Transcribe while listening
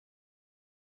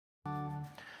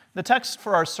The text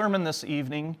for our sermon this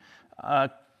evening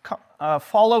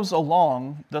follows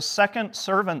along the second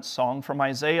servant song from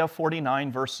Isaiah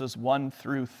 49, verses 1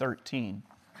 through 13.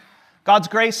 God's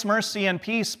grace, mercy, and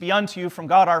peace be unto you from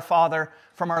God our Father,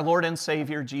 from our Lord and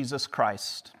Savior, Jesus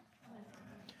Christ.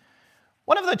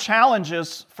 One of the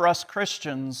challenges for us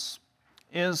Christians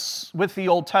is, with the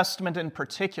Old Testament in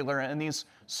particular, and these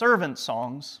servant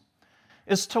songs,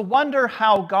 is to wonder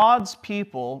how God's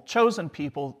people, chosen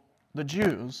people, the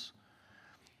Jews,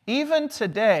 even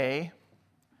today,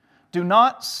 do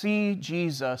not see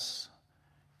Jesus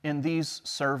in these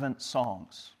servant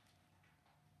songs.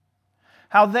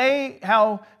 How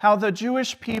the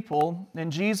Jewish people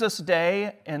in Jesus'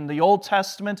 day, in the Old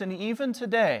Testament, and even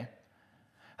today,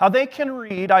 how they can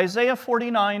read Isaiah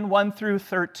 49, 1 through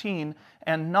 13,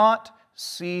 and not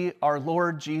see our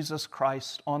Lord Jesus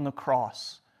Christ on the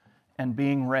cross and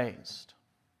being raised.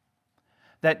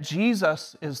 That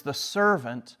Jesus is the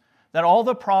servant that all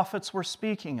the prophets were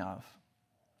speaking of.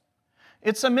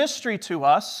 It's a mystery to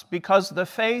us because the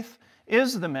faith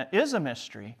is a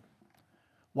mystery.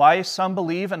 Why some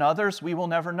believe and others we will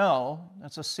never know.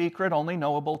 That's a secret only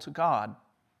knowable to God.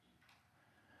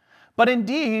 But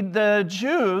indeed, the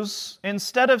Jews,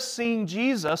 instead of seeing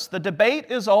Jesus, the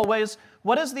debate is always,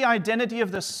 what is the identity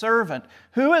of the servant?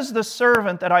 Who is the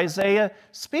servant that Isaiah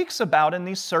speaks about in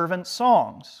these servant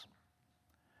songs?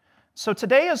 So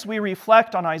today, as we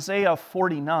reflect on Isaiah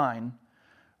 49,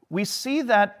 we see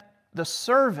that the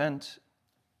servant,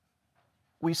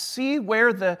 we see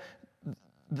where the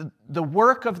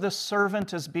work of the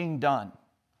servant is being done,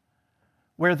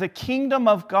 where the kingdom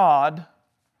of God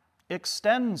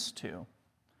extends to.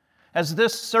 As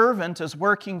this servant is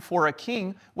working for a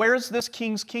king, where is this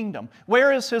king's kingdom?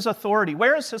 Where is his authority?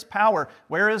 Where is his power?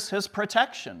 Where is his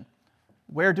protection?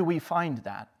 Where do we find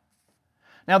that?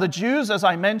 Now the Jews, as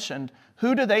I mentioned,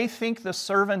 who do they think the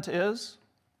servant is?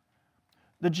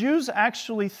 The Jews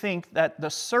actually think that the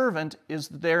servant is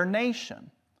their nation,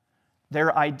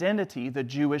 their identity, the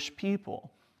Jewish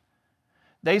people.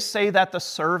 They say that the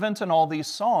servant in all these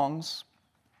songs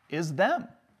is them,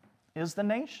 is the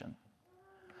nation.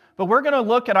 But we're going to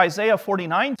look at Isaiah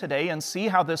 49 today and see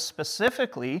how this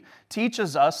specifically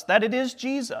teaches us that it is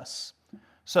Jesus,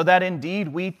 so that indeed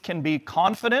we can be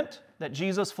confident that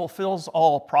Jesus fulfills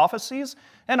all prophecies,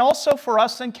 and also for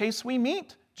us in case we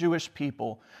meet Jewish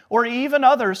people, or even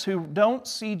others who don't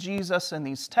see Jesus in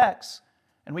these texts,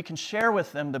 and we can share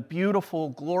with them the beautiful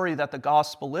glory that the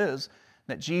gospel is,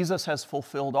 that Jesus has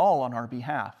fulfilled all on our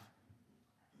behalf.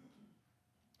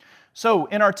 So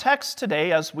in our text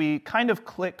today, as we kind of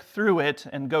click through it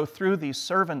and go through these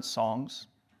servant songs,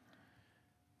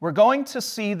 we're going to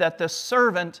see that the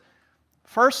servant,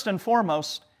 first and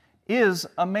foremost, is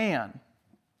a man.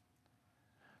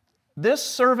 This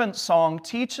servant song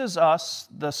teaches us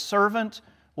the servant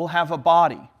will have a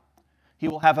body. He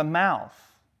will have a mouth,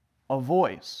 a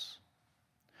voice.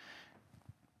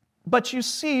 But you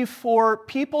see, for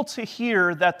people to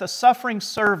hear that the suffering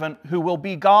servant, who will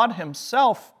be God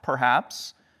himself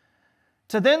perhaps,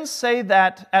 to then say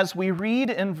that, as we read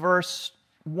in verse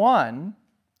 1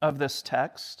 of this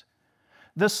text,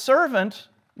 the servant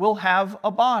will have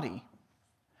a body.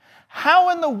 How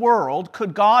in the world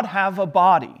could God have a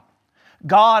body?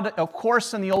 God, of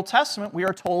course, in the Old Testament, we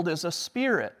are told, is a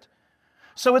spirit.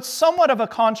 So it's somewhat of a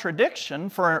contradiction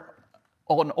for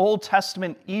an Old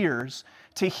Testament ears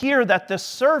to hear that this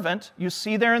servant, you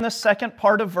see there in the second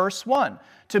part of verse 1,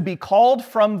 to be called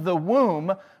from the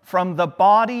womb, from the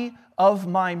body of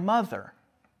my mother.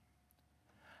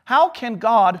 How can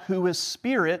God, who is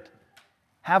spirit,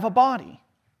 have a body?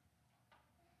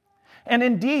 And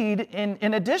indeed,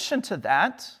 in addition to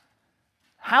that,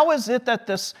 how is it that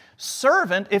this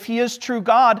servant, if he is true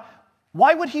God,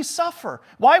 why would he suffer?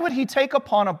 Why would he take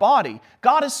upon a body?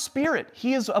 God is spirit.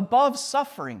 He is above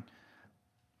suffering.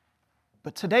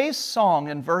 But today's song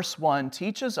in verse 1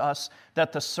 teaches us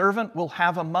that the servant will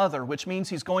have a mother, which means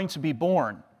he's going to be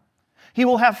born. He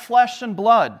will have flesh and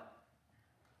blood.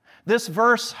 This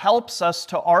verse helps us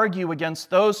to argue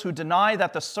against those who deny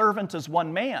that the servant is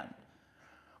one man.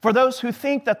 For those who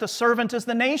think that the servant is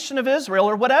the nation of Israel,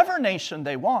 or whatever nation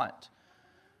they want.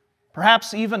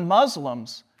 Perhaps even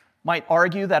Muslims might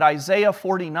argue that Isaiah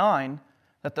 49,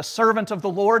 that the servant of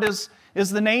the Lord is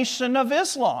the nation of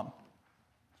Islam,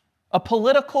 a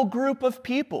political group of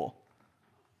people.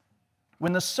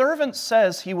 When the servant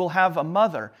says he will have a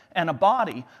mother and a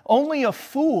body, only a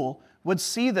fool would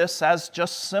see this as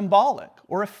just symbolic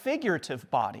or a figurative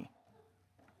body.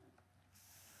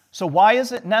 So why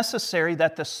is it necessary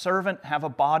that the servant have a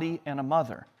body and a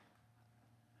mother?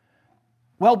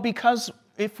 Well, because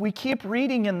if we keep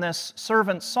reading in this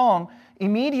servant song,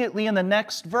 immediately in the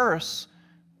next verse,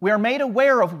 we are made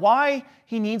aware of why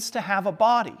he needs to have a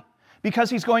body, because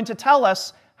he's going to tell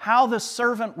us how the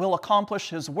servant will accomplish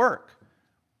his work.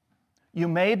 You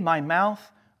made my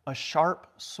mouth a sharp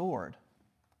sword.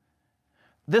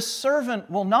 This servant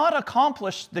will not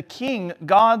accomplish the king,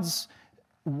 God's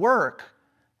work,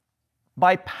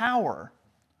 by power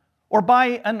or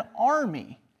by an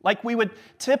army, like we would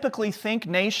typically think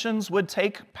nations would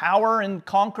take power and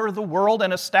conquer the world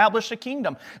and establish a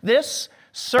kingdom. This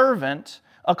servant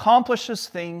accomplishes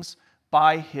things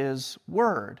by his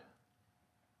word.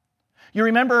 You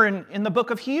remember in the book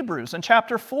of Hebrews, in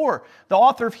chapter 4, the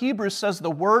author of Hebrews says the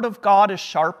word of God is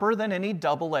sharper than any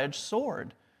double-edged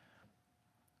sword.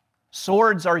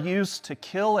 Swords are used to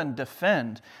kill and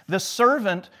defend. The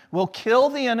servant will kill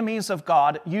the enemies of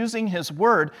God using his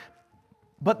word,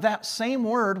 but that same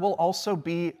word will also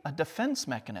be a defense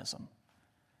mechanism.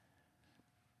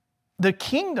 The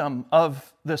kingdom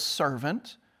of the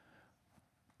servant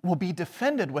will be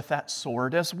defended with that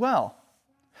sword as well.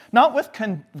 Not with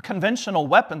conventional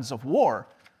weapons of war.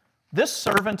 This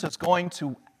servant is going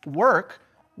to work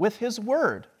with his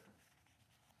word.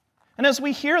 And as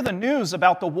we hear the news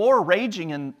about the war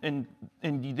raging in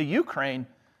the Ukraine,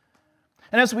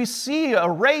 and as we see a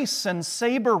race and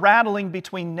saber rattling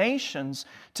between nations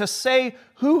to say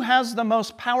who has the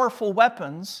most powerful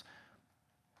weapons,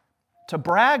 to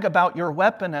brag about your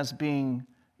weapon as being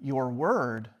your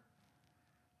word,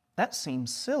 that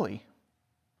seems silly.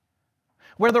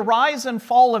 Where the rise and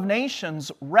fall of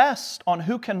nations rest on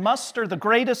who can muster the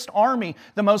greatest army,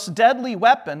 the most deadly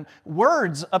weapon,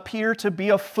 words appear to be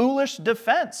a foolish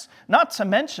defense, not to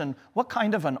mention what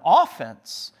kind of an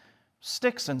offense.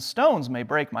 Sticks and stones may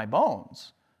break my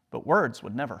bones, but words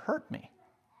would never hurt me.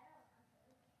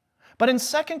 But in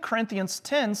 2 Corinthians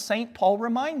 10, St. Paul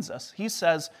reminds us, he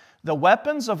says, the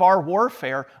weapons of our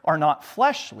warfare are not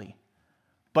fleshly,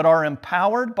 but are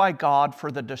empowered by God for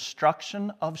the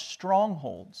destruction of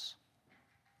strongholds.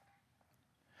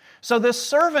 So this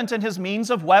servant and his means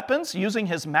of weapons, using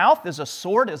his mouth as a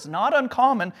sword, is not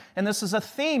uncommon, and this is a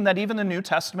theme that even the New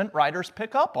Testament writers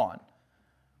pick up on.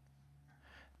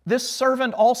 This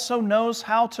servant also knows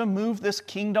how to move this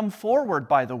kingdom forward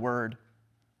by the word.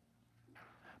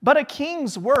 But a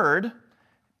king's word,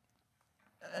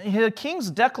 a king's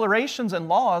declarations and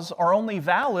laws are only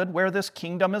valid where this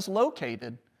kingdom is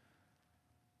located.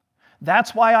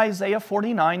 That's why Isaiah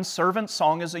 49's servant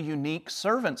song is a unique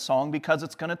servant song, because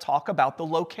it's going to talk about the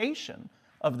location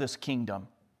of this kingdom.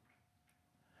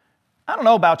 I don't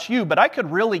know about you, but I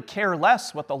could really care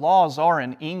less what the laws are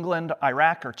in England,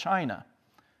 Iraq, or China.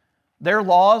 Their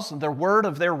laws, the word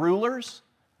of their rulers,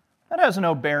 that has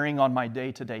no bearing on my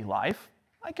day-to-day life.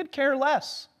 I could care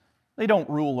less. They don't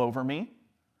rule over me.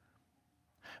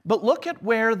 But look at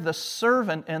where the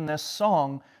servant in this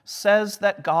song says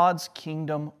that God's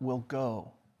kingdom will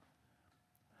go.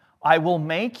 I will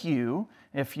make you,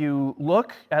 if you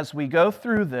look as we go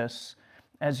through this,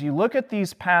 as you look at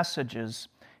these passages,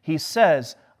 he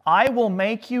says, I will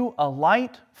make you a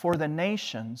light for the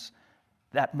nations,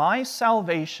 that my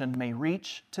salvation may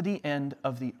reach to the end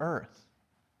of the earth.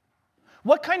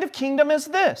 What kind of kingdom is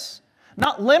this?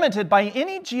 Not limited by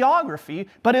any geography,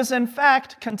 but is in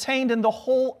fact contained in the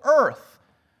whole earth.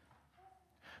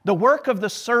 The work of the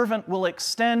servant will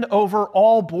extend over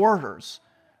all borders.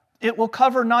 It will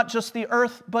cover not just the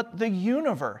earth, but the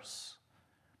universe.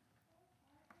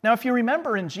 Now, if you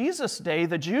remember in Jesus' day,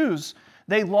 the Jews,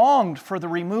 they longed for the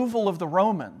removal of the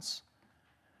Romans.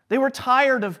 They were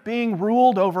tired of being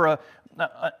ruled over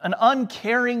an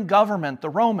uncaring government, the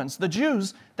Romans. The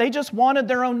Jews, they just wanted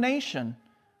their own nation.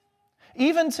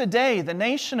 Even today, the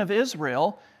nation of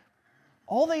Israel,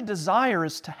 all they desire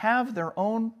is to have their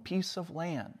own piece of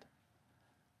land.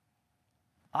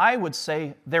 I would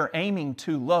say they're aiming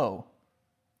too low.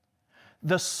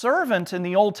 The servant in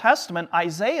the Old Testament,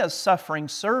 Isaiah's suffering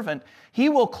servant, he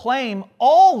will claim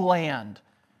all land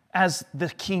as the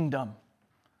kingdom.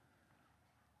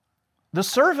 The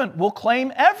servant will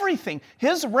claim everything.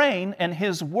 His reign and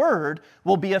his word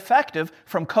will be effective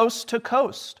from coast to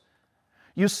coast.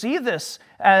 You see this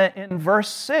in verse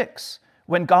 6,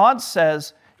 when God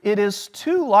says, it is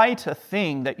too light a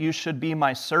thing that you should be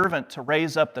my servant to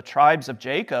raise up the tribes of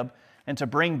Jacob and to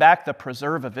bring back the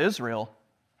preserve of Israel.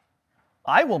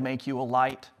 I will make you a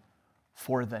light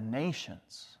for the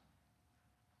nations.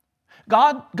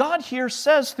 God here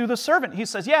says through the servant, he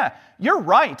says, yeah, you're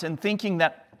right in thinking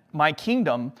that my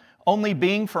kingdom only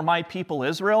being for my people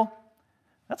Israel,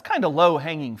 that's kind of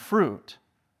low-hanging fruit.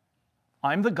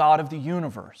 I'm the God of the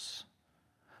universe.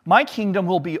 My kingdom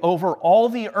will be over all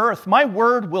the earth. My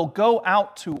word will go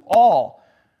out to all.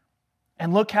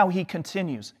 And look how he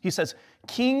continues. He says,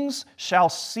 kings shall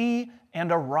see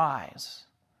and arise.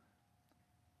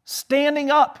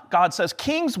 Standing up, God says,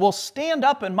 kings will stand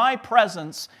up in my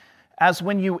presence as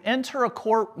when you enter a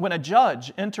court, when a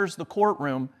judge enters the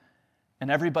courtroom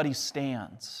and everybody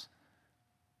stands.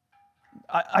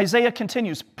 Isaiah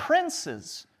continues,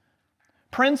 princes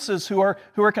who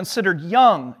are considered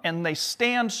young and they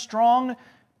stand strong,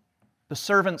 the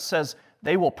servant says,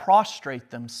 they will prostrate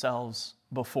themselves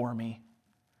before me.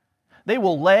 They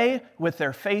will lay with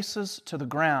their faces to the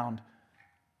ground.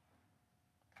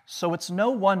 So it's no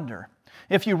wonder,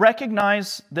 if you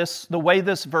recognize this, the way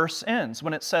this verse ends,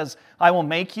 when it says, I will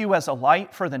make you as a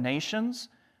light for the nations,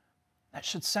 that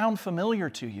should sound familiar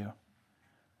to you.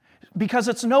 Because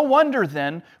it's no wonder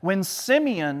then, when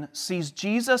Simeon sees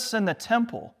Jesus in the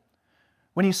temple,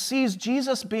 when he sees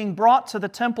Jesus being brought to the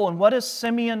temple, and what does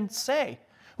Simeon say?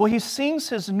 Well, he sings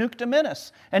his Nunc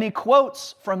Dimittis, and he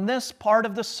quotes from this part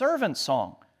of the servant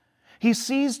song. He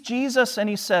sees Jesus and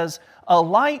he says, a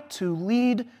light to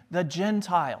lead the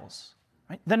Gentiles,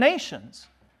 right? The nations,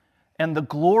 and the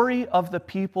glory of the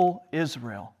people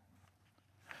Israel.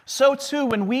 So too,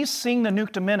 when we sing the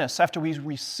Nunc Dimittis after we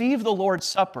receive the Lord's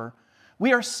Supper,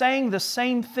 we are saying the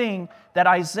same thing that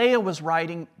Isaiah was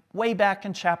writing way back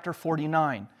in chapter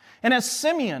 49. And as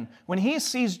Simeon, when he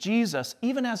sees Jesus,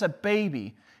 even as a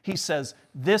baby, he says,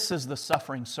 this is the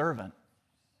suffering servant.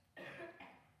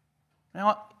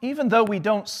 Now, even though we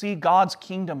don't see God's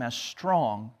kingdom as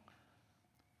strong,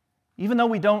 even though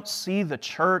we don't see the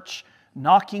church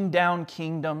knocking down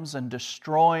kingdoms and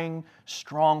destroying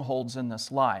strongholds in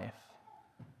this life,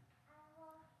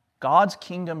 God's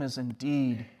kingdom is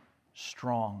indeed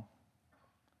strong.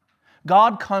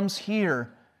 God comes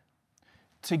here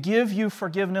to give you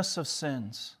forgiveness of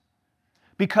sins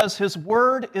because His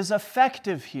word is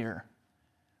effective here.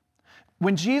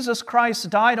 When Jesus Christ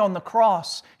died on the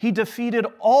cross, He defeated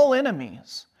all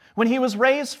enemies. When He was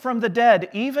raised from the dead,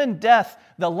 even death,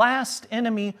 the last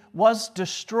enemy, was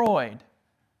destroyed.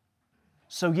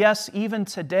 So yes, even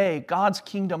today, God's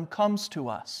kingdom comes to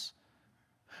us.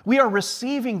 We are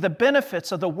receiving the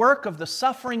benefits of the work of the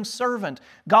suffering servant.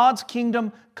 God's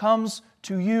kingdom comes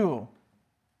to you.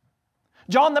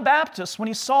 John the Baptist, when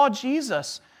he saw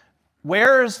Jesus,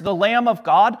 where is the Lamb of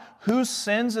God? Whose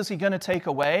sins is He going to take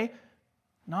away?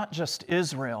 Not just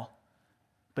Israel,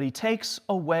 but He takes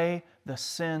away the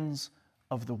sins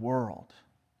of the world.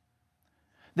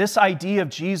 This idea of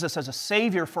Jesus as a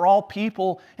Savior for all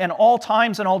people and all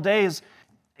times and all days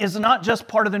is not just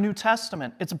part of the New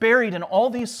Testament. It's buried in all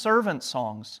these servant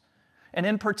songs, and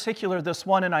in particular this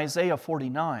one in Isaiah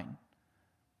 49.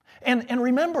 And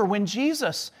remember, when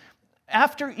Jesus,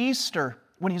 after Easter,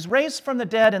 when He's raised from the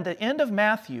dead in the end of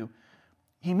Matthew,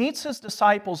 He meets His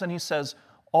disciples and He says,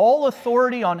 all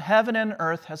authority on heaven and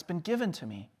earth has been given to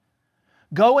me.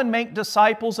 Go and make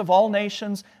disciples of all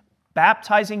nations,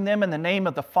 baptizing them in the name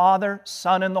of the Father,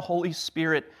 Son, and the Holy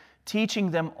Spirit,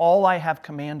 teaching them all I have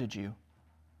commanded you.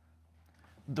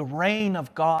 The reign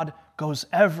of God goes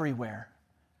everywhere.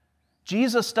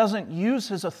 Jesus doesn't use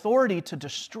His authority to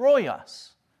destroy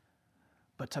us,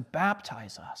 but to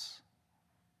baptize us.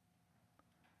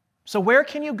 So where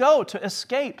can you go to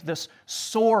escape this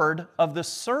sword of this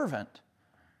servant?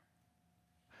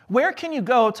 Where can you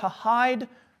go to hide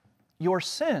your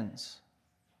sins?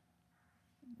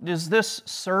 Is this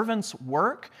servant's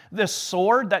work, this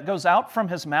sword that goes out from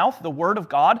his mouth, the Word of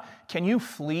God, can you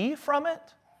flee from it?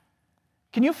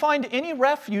 Can you find any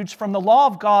refuge from the law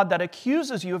of God that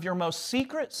accuses you of your most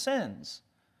secret sins?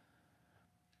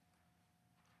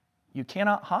 You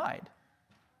cannot hide.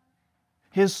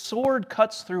 His sword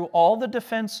cuts through all the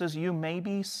defenses you may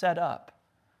be set up.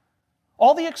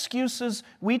 All the excuses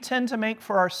we tend to make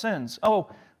for our sins.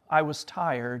 Oh, I was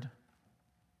tired.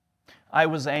 I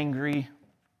was angry.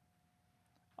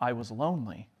 I was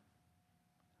lonely.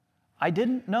 I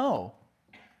didn't know.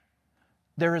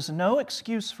 There is no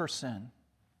excuse for sin.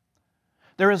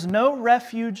 There is no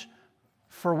refuge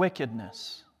for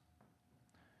wickedness.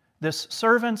 This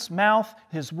servant's mouth,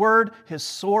 his word, his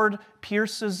sword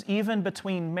pierces even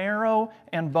between marrow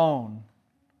and bone.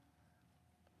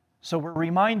 So we're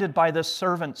reminded by this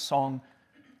servant song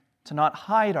to not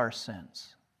hide our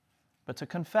sins, but to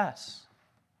confess,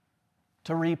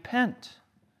 to repent.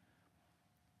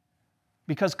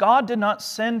 Because God did not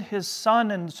send His Son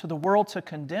into the world to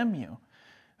condemn you.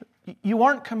 You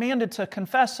aren't commanded to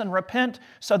confess and repent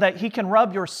so that He can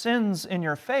rub your sins in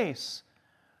your face,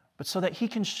 but so that He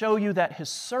can show you that His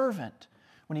servant,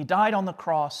 when He died on the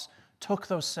cross, took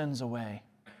those sins away.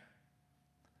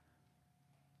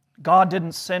 God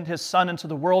didn't send His Son into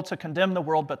the world to condemn the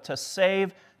world, but to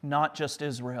save not just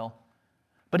Israel,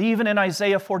 But even in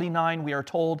Isaiah 49, we are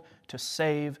told to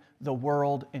save the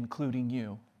world, including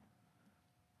you.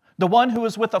 The one who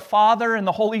is with the Father and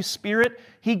the Holy Spirit,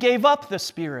 He gave up the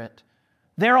Spirit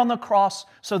there on the cross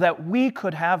so that we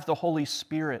could have the Holy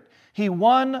Spirit. He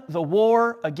won the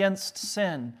war against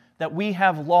sin that we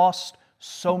have lost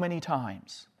so many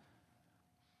times.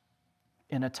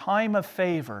 In a time of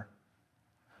favor,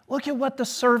 look at what the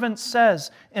servant says.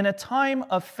 In a time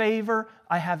of favor,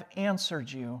 I have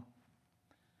answered you.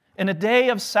 In a day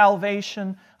of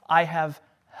salvation, I have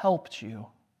helped you.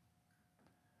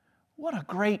 What a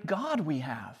great God we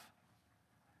have.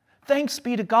 Thanks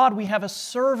be to God, we have a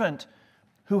servant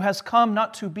who has come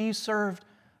not to be served,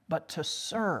 but to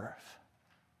serve.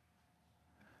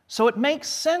 So it makes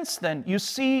sense then. You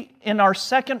see in our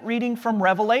second reading from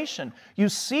Revelation, you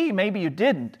see, maybe you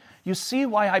didn't, you see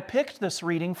why I picked this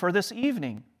reading for this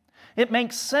evening. It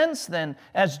makes sense then,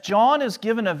 as John is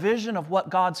given a vision of what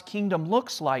God's kingdom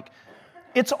looks like.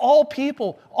 It's all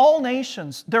people, all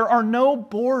nations. There are no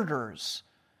borders.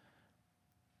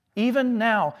 Even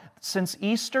now, since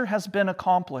Easter has been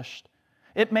accomplished,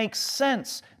 it makes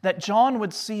sense that John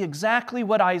would see exactly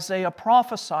what Isaiah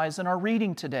prophesies in our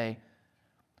reading today,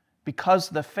 because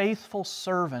the faithful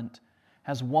servant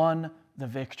has won the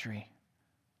victory.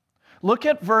 Look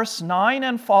at verse 9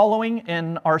 and following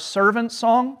in our servant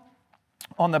song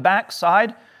on the back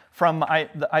side from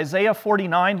Isaiah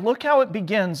 49. Look how it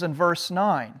begins in verse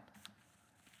 9.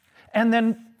 And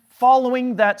then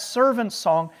following that servant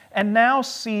song, and now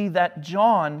see that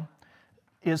John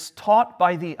is taught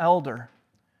by the elder.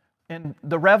 In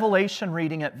the Revelation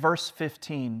reading at verse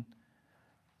 15,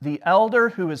 the elder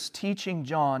who is teaching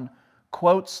John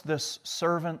quotes this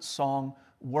servant song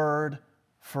word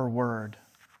for word.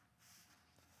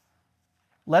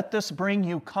 Let this bring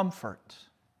you comfort.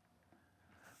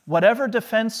 Whatever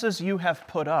defenses you have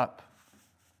put up,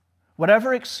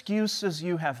 whatever excuses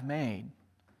you have made,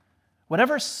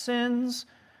 whatever sins,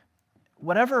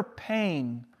 whatever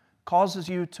pain causes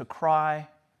you to cry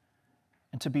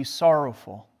and to be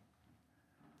sorrowful,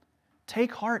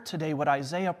 take heart today what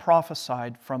Isaiah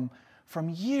prophesied from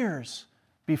years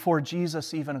before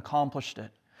Jesus even accomplished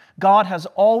it. God has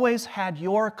always had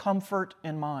your comfort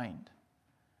in mind.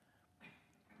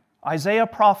 Isaiah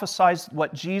prophesies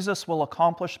what Jesus will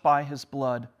accomplish by His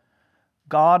blood.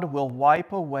 God will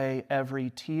wipe away every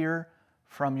tear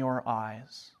from your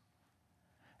eyes,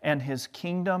 and His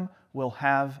kingdom will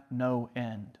have no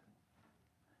end.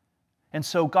 And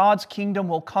so God's kingdom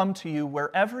will come to you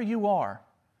wherever you are.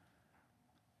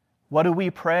 What do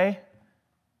we pray?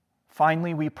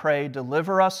 Finally, we pray,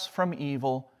 deliver us from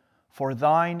evil, for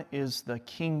thine is the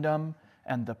kingdom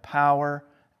and the power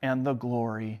and the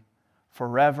glory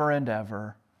forever and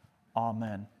ever.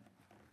 Amen.